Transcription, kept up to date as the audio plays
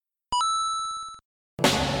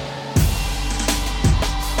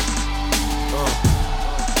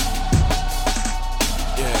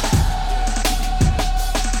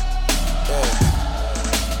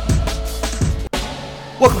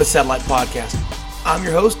to Satellite Podcast. I'm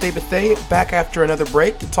your host, David Thay, back after another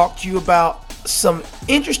break to talk to you about some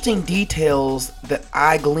interesting details that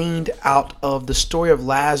I gleaned out of the story of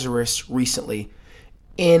Lazarus recently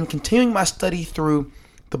in continuing my study through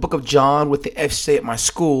the book of John with the FCA at my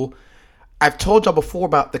school. I've told y'all before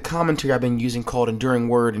about the commentary I've been using called Enduring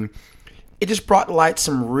Word, and it just brought to light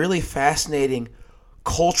some really fascinating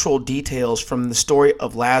cultural details from the story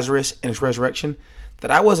of Lazarus and his resurrection that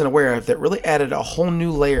I wasn't aware of that really added a whole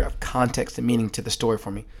new layer of context and meaning to the story for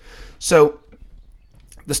me. So,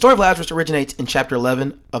 the story of Lazarus originates in chapter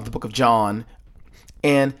 11 of the book of John,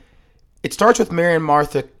 and it starts with Mary and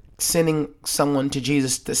Martha sending someone to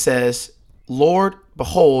Jesus that says, "Lord,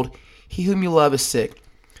 behold, he whom you love is sick."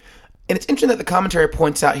 And it's interesting that the commentary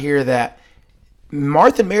points out here that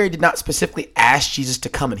Martha and Mary did not specifically ask Jesus to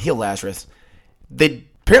come and heal Lazarus. They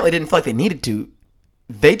apparently didn't feel like they needed to.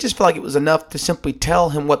 They just felt like it was enough to simply tell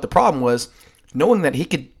him what the problem was, knowing that he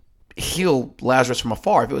could heal Lazarus from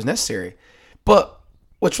afar if it was necessary. But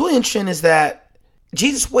what's really interesting is that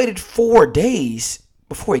Jesus waited 4 days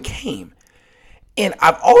before he came. And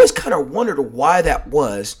I've always kind of wondered why that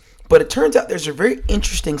was, but it turns out there's a very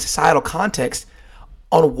interesting societal context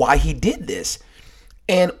on why he did this.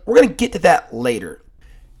 And we're going to get to that later.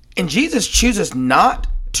 And Jesus chooses not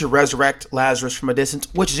to resurrect Lazarus from a distance,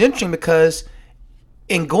 which is interesting because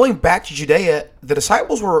in going back to Judea, the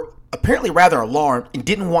disciples were apparently rather alarmed and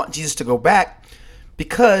didn't want Jesus to go back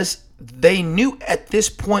because they knew at this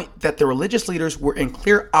point that the religious leaders were in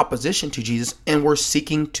clear opposition to Jesus and were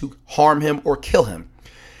seeking to harm him or kill him.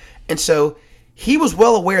 And so he was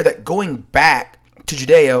well aware that going back to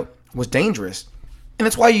Judea was dangerous. And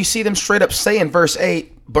that's why you see them straight up say in verse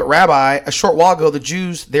 8, "But Rabbi, a short while ago the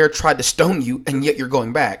Jews there tried to stone you, and yet you're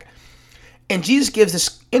going back." And Jesus gives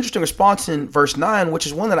this interesting response in verse 9, which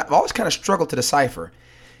is one that I've always kind of struggled to decipher.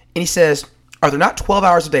 And he says, "Are there not 12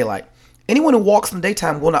 hours of daylight? Anyone who walks in the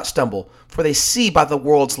daytime will not stumble, for they see by the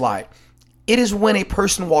world's light. It is when a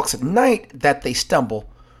person walks at night that they stumble,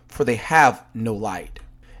 for they have no light."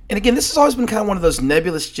 And again, this has always been kind of one of those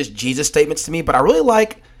nebulous just Jesus statements to me, but I really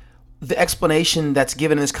like the explanation that's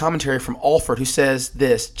given in this commentary from Alford, who says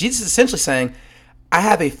this. Jesus is essentially saying, "I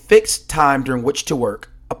have a fixed time during which to work,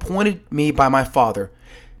 appointed me by my Father.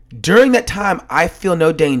 During that time, I feel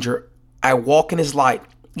no danger. I walk in his light,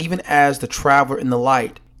 even as the traveler in the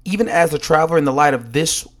light of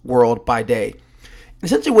this world by day." And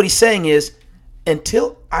essentially what he's saying is,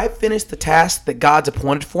 until I finish the task that God's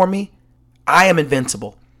appointed for me, I am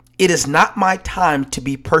invincible. It is not my time to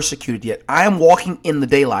be persecuted yet. I am walking in the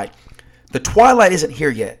daylight. The twilight isn't here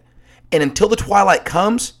yet. And until the twilight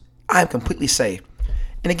comes, I am completely safe.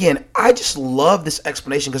 And again, I just love this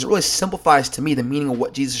explanation because it really simplifies to me the meaning of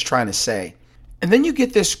what Jesus is trying to say. And then you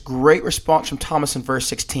get this great response from Thomas in verse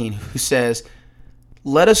 16, who says,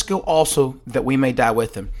 "Let us go also that we may die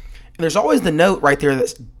with him." And there's always the note right there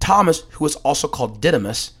that Thomas, who is also called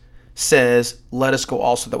Didymus, says, "Let us go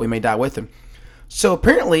also that we may die with him." So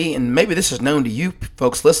apparently, and maybe this is known to you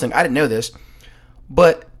folks listening, I didn't know this,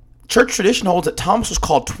 but church tradition holds that Thomas was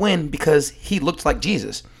called twin because he looked like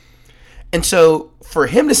Jesus. And so for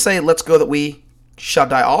him to say, "Let's go that we shall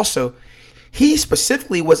die also," he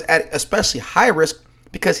specifically was at especially high risk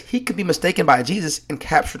because he could be mistaken by Jesus and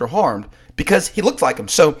captured or harmed because he looked like him.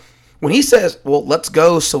 So when he says, "Well, let's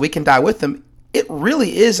go so we can die with him," it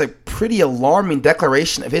really is a pretty alarming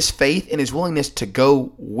declaration of his faith and his willingness to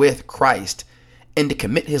go with Christ and to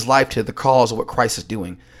commit his life to the cause of what Christ is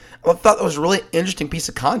doing. I thought that was a really interesting piece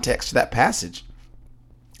of context to that passage.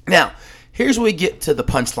 Now, here's where we get to the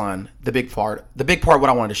punchline, the big part what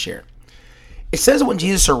I wanted to share. It says that when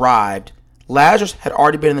Jesus arrived, Lazarus had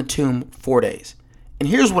already been in the tomb 4 days. And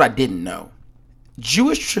here's what I didn't know.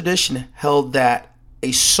 Jewish tradition held that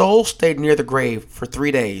a soul stayed near the grave for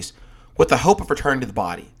 3 days with the hope of returning to the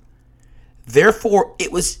body. Therefore,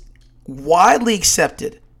 it was widely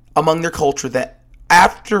accepted among their culture that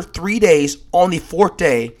after 3 days, on the 4th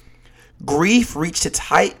day, grief reached its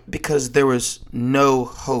height because there was no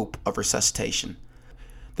hope of resuscitation.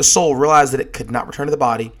 The soul realized that it could not return to the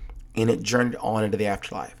body, and it journeyed on into the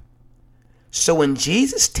afterlife. So when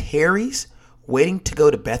Jesus tarries, waiting to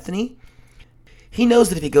go to Bethany, he knows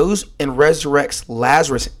that if he goes and resurrects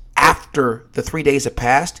Lazarus after the 3 days have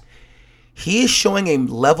passed, he is showing a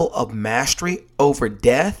level of mastery over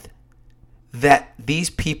death that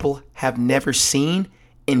these people have never seen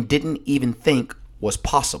and didn't even think was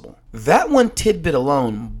possible. That one tidbit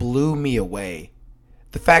alone blew me away.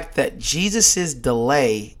 The fact that Jesus'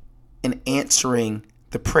 delay in answering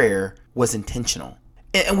the prayer was intentional.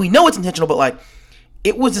 And we know it's intentional, but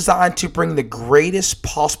it was designed to bring the greatest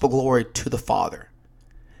possible glory to the Father.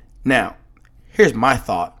 Now, Here's my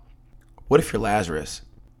thought. What if you're Lazarus?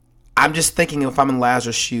 I'm just thinking, if I'm in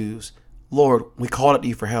Lazarus' shoes, Lord, we called out to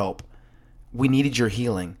you for help. We needed your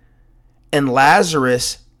healing. And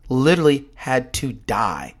Lazarus literally had to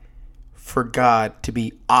die for God to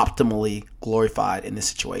be optimally glorified in this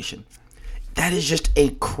situation. That is just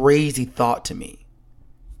a crazy thought to me.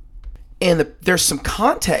 And there's some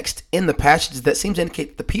context in the passage that seems to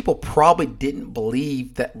indicate the people probably didn't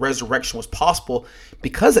believe that resurrection was possible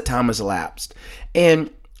because that time has elapsed.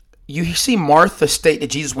 And you see Martha state to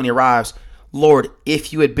Jesus when he arrives, Lord,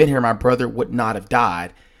 if you had been here, my brother would not have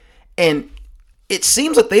died. And it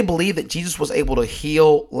seems like they believe that Jesus was able to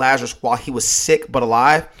heal Lazarus while he was sick but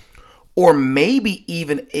alive, or maybe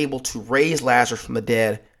even able to raise Lazarus from the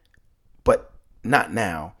dead, but not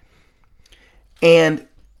now. And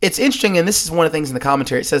it's interesting, and this is one of the things in the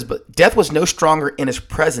commentary. It says, but death was no stronger in his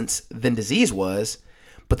presence than disease was,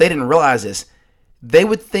 but they didn't realize this. They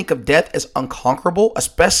would think of death as unconquerable,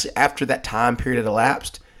 especially after that time period had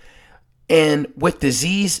elapsed. And with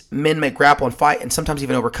disease, men may grapple and fight and sometimes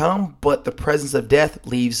even overcome, but the presence of death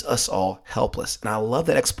leaves us all helpless. And I love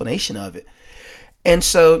that explanation of it. And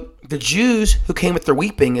so the Jews who came with their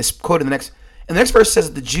weeping is quoted in the next, and the next verse says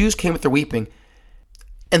that the Jews came with their weeping.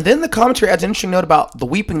 And then the commentary adds an interesting note about the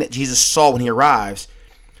weeping that Jesus saw when he arrives.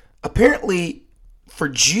 Apparently, for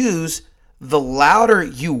Jews, the louder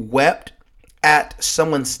you wept at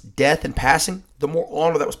someone's death and passing, the more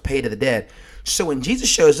honor that was paid to the dead. So when Jesus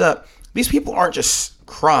shows up, these people aren't just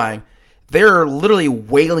crying. They're literally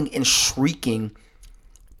wailing and shrieking,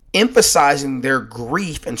 emphasizing their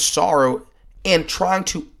grief and sorrow and trying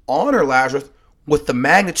to honor Lazarus with the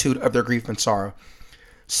magnitude of their grief and sorrow.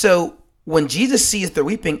 So when Jesus sees their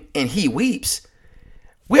weeping and he weeps,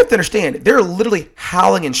 we have to understand they're literally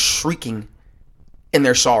howling and shrieking in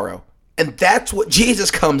their sorrow. And that's what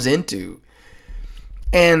Jesus comes into.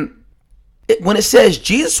 And when it says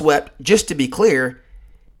Jesus wept, just to be clear,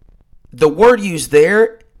 the word used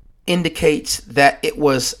there indicates that it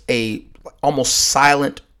was a almost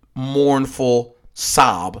silent, mournful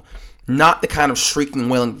sob, not the kind of shrieking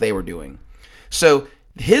wailing that they were doing. So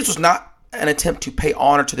his was not an attempt to pay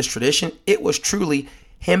honor to this tradition. It was truly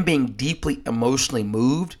him being deeply emotionally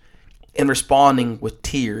moved and responding with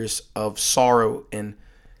tears of sorrow and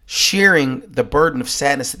sharing the burden of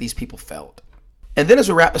sadness that these people felt. And then as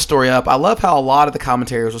we wrap the story up, I love how a lot of the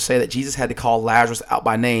commentators will say that Jesus had to call Lazarus out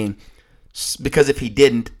by name because if he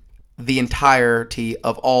didn't, the entirety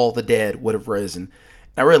of all the dead would have risen. And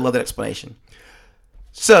I really love that explanation.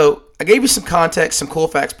 So I gave you some context, some cool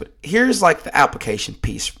facts, but here's like the application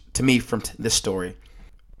piece to me from this story.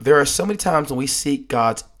 There are so many times when we seek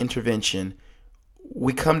God's intervention,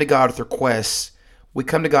 we come to God with requests, we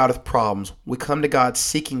come to God with problems, we come to God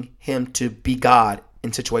seeking him to be God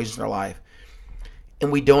in situations in our life,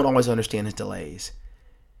 and we don't always understand his delays.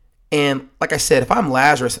 And like I said, if I'm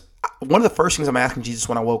Lazarus, one of the first things I'm asking Jesus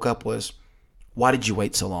when I woke up was, why did you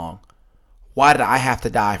wait so long? Why did I have to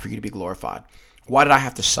die for you to be glorified? Why did I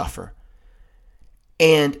have to suffer?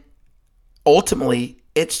 And ultimately,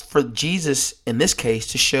 it's for Jesus, in this case,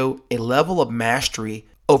 to show a level of mastery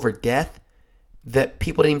over death that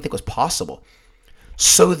people didn't even think was possible.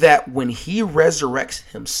 So that when he resurrects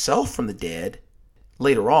himself from the dead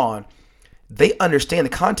later on, they understand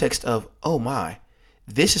the context of, oh my,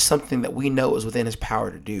 this is something that we know is within his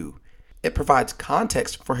power to do. It provides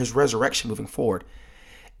context for his resurrection moving forward.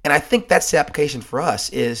 And I think that's the application for us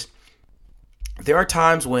is there are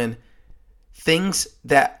times when things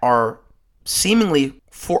that are seemingly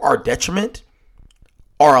for our detriment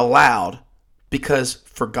are allowed because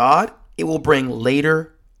for God, it will bring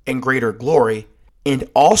later and greater glory, and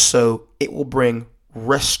also it will bring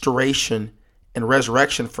restoration and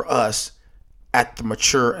resurrection for us at the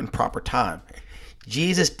mature and proper time.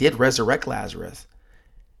 Jesus did resurrect Lazarus,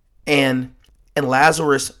 and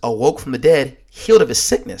Lazarus awoke from the dead, healed of his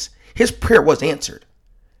sickness. His prayer was answered.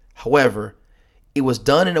 However, it was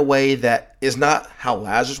done in a way that is not how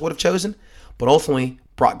Lazarus would have chosen, but ultimately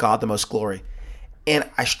brought God the most glory. And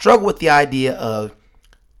I struggle with the idea of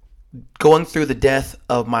going through the death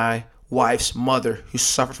of my wife's mother who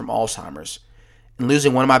suffered from Alzheimer's and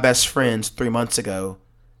losing one of my best friends 3 months ago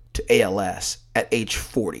to ALS at age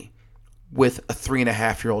 40 with a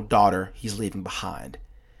 3.5-year-old daughter he's leaving behind.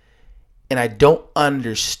 And I don't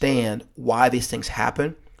understand why these things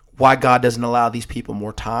happen, why God doesn't allow these people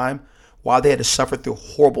more time, why they had to suffer through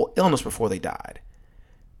horrible illness before they died.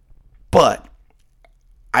 But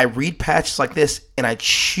I read passages like this and I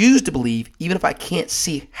choose to believe, even if I can't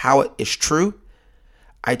see how it is true,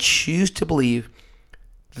 I choose to believe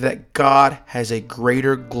that God has a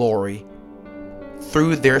greater glory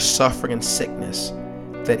through their suffering and sickness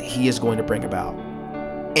that he is going to bring about.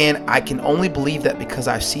 And I can only believe that because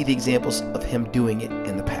I see the examples of him doing it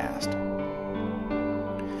in the past.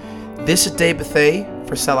 This is Dave Bethay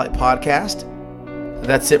for Satellite Podcast.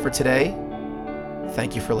 That's it for today.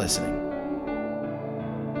 Thank you for listening.